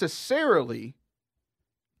necessarily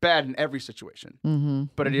bad in every situation,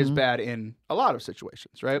 but it is bad in a lot of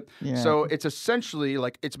situations, right? Yeah. So it's essentially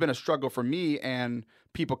it's been a struggle for me and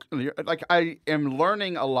people. I am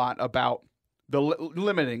learning a lot about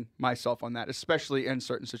limiting myself on that, especially in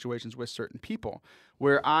certain situations with certain people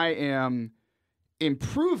where I am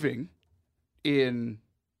improving in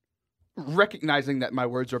recognizing that my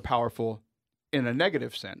words are powerful in a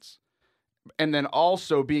negative sense. And then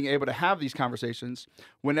also being able to have these conversations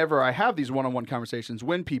whenever I have these one-on-one conversations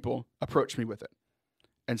when people approach me with it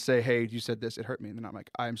and say, hey, you said this, it hurt me. And then I'm like,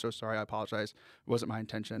 I'm so sorry, I apologize. It wasn't my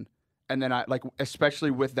intention. And then I especially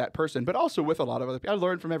with that person, but also with a lot of other people, I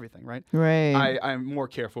learn from everything, right? Right. I'm more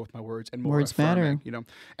careful with my words and more words affirming, matter.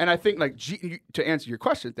 And I think to answer your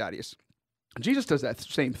question, Thaddeus, Jesus does that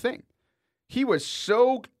same thing. He was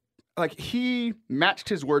so, he matched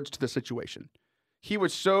his words to the situation. He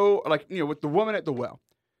was so, with the woman at the well,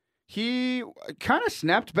 he kind of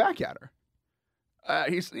snapped back at her.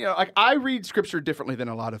 He's, I read scripture differently than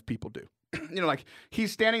a lot of people do.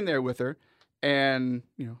 He's standing there with her and,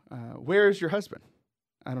 where's your husband?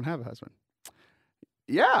 I don't have a husband.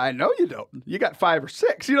 Yeah, I know you don't. You got 5 or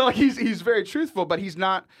 6. He's very truthful, but he's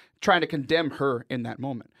not trying to condemn her in that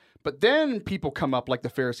moment. But then people come up like the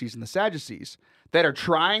Pharisees and the Sadducees that are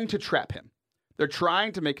trying to trap him. They're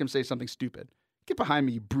trying to make him say something stupid. Get behind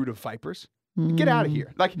me, you brood of vipers. Get out of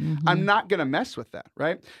here. I'm not going to mess with that,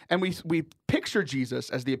 right? And we picture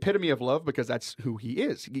Jesus as the epitome of love because that's who he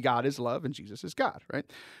is. God is love and Jesus is God, right?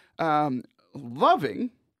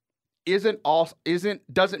 Loving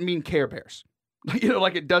doesn't mean Care Bears.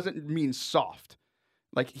 It doesn't mean soft.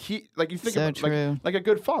 Like you think So about true. like a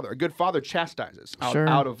good father. A good father chastises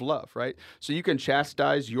out of love, right? So you can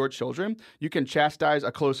chastise your children. You can chastise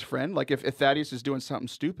a close friend. Like if Thaddeus is doing something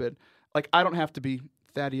stupid, like I don't have to be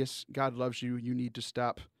Thaddeus. God loves you. You need to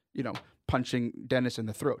stop, punching Dennis in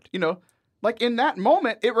the throat. Like in that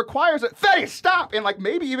moment, it requires Thaddeus, stop, and like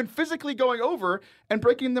maybe even physically going over and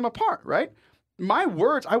breaking them apart, right? My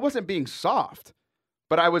words, I wasn't being soft,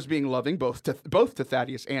 but I was being loving both to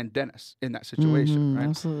Thaddeus and Dennis in that situation, right?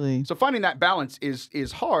 Absolutely. So finding that balance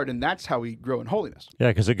is hard, and that's how we grow in holiness. Yeah,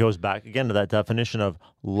 because it goes back again to that definition of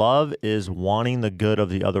love is wanting the good of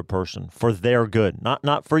the other person for their good,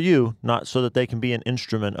 not for you, not so that they can be an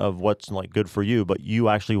instrument of what's like good for you, but you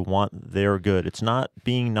actually want their good. It's not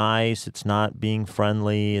being nice, it's not being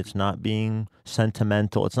friendly, it's not being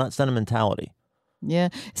sentimental, it's not sentimentality. Yeah.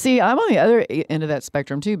 See, I'm on the other end of that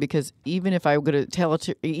spectrum too, because even if I were going to tell it,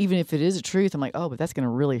 even if it is a truth, I'm like, oh, but that's going to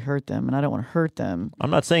really hurt them, and I don't want to hurt them.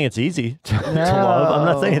 I'm not saying it's easy to love. I'm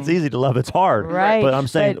not saying it's easy to love. It's hard. Right. But I'm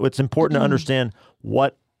saying it's important to understand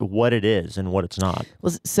what it is and what it's not.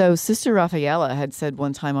 Well, so Sister Rafaela had said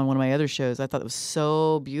one time on one of my other shows, I thought it was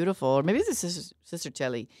so beautiful, or maybe it's Sister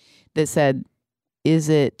Telly, that said, is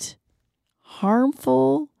it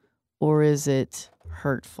harmful or is it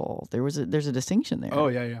hurtful? There's a distinction there. Oh,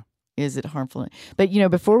 yeah. Is it harmful? But,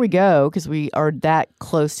 before we go, because we are that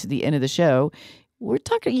close to the end of the show, we're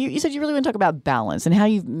talking, you said you really want to talk about balance and how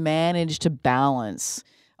you've managed to balance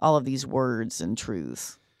all of these words and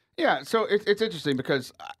truths. Yeah, so it's interesting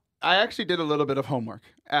because I actually did a little bit of homework.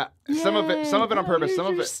 Some of it on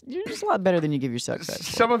purpose. You're just a lot better than you give yourself credit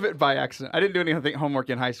for. Some of it by accident. I didn't do any homework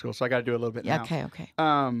in high school, so I got to do a little bit now. Okay.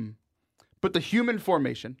 But the human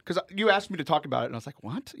formation, because you asked me to talk about it, and I was like,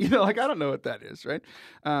 what? I don't know what that is, right?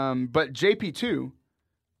 But JP2,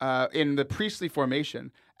 in the priestly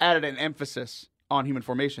formation, added an emphasis on human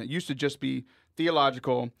formation. It used to just be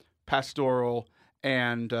theological, pastoral,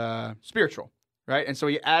 and spiritual, right? And so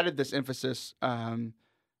he added this emphasis on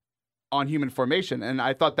human formation, and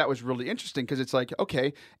I thought that was really interesting because it's like,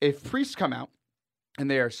 okay, if priests come out and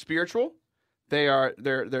they are spiritual, they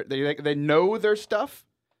know their stuff,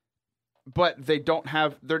 but they don't know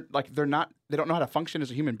how to function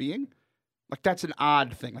as a human being. Like that's an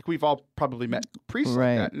odd thing. Like we've all probably met priests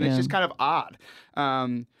like that, and it's just kind of odd.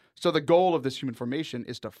 So the goal of this human formation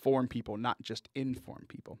is to form people, not just inform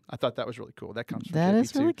people. I thought that was really cool. That comes from that JP2.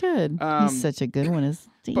 is really good. He's such a good one,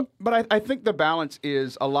 isn't he? But I think the balance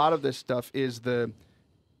is a lot of this stuff is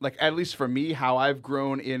at least for me, how I've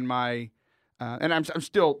grown in my. And I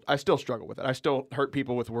still struggle with it. I still hurt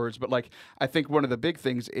people with words, but I think one of the big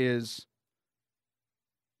things is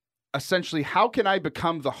essentially how can I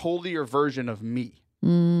become the holier version of me?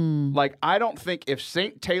 I don't think if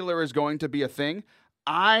Saint Taylor is going to be a thing,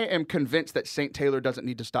 I am convinced that Saint Taylor doesn't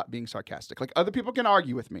need to stop being sarcastic. Like other people can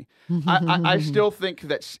argue with me. I still think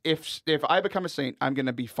that if I become a saint, I'm going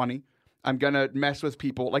to be funny. I'm going to mess with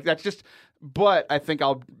people. But I think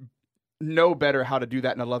I'll know better how to do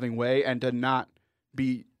that in a loving way and to not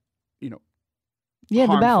be,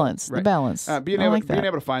 harmful, the balance, right? the balance. Being able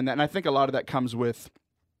to find that. And I think a lot of that comes with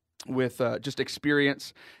just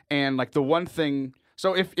experience and the one thing.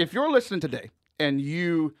 So if you're listening today and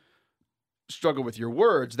you struggle with your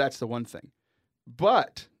words, that's the one thing.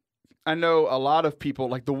 But I know a lot of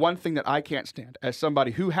people, the one thing that I can't stand as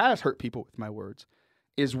somebody who has hurt people with my words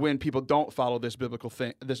is when people don't follow this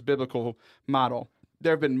biblical model.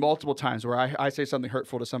 There have been multiple times where I say something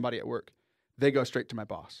hurtful to somebody at work. They go straight to my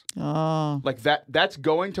boss. Oh. That's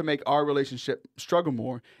going to make our relationship struggle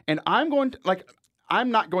more. And I'm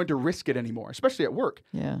not going to risk it anymore, especially at work.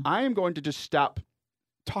 Yeah. I am going to just stop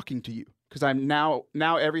talking to you because I'm now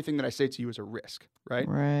everything that I say to you is a risk, right?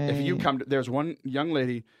 Right. If you there's one young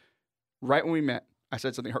lady, right when we met, I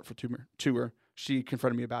said something hurtful to her. She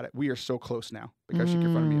confronted me about it. We are so close now because she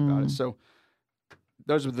confronted me about it. So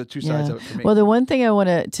those are the two sides of it for me. Well, the one thing I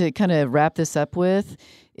want to kind of wrap this up with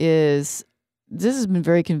is this has been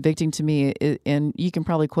very convicting to me, and you can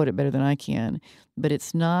probably quote it better than I can, but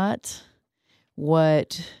it's not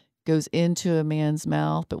what goes into a man's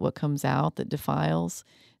mouth, but what comes out that defiles.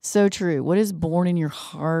 So true. What is born in your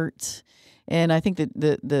heart? And I think that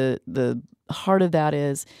the heart of that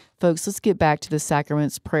is, folks, let's get back to the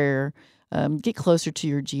sacraments, prayer. Get closer to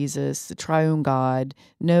your Jesus, the triune God,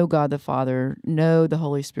 know God the Father, know the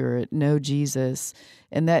Holy Spirit, know Jesus.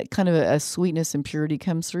 And that kind of a sweetness and purity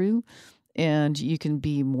comes through, and you can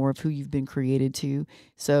be more of who you've been created to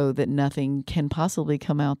so that nothing can possibly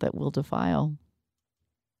come out that will defile.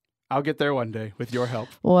 I'll get there one day with your help.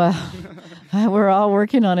 Well, we're all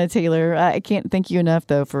working on it, Taylor. I can't thank you enough,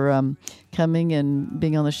 though, for coming and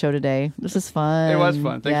being on the show today. This is fun. It was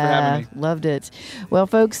fun. Thanks for having me. Loved it. Well,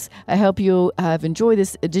 folks, I hope you have enjoyed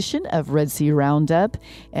this edition of Red Sea Roundup.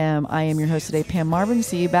 I am your host today, Pam Marvin.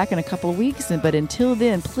 See you back in a couple of weeks. But until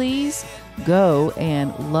then, please go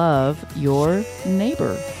and love your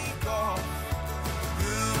neighbor.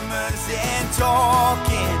 Rumors and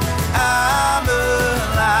talking.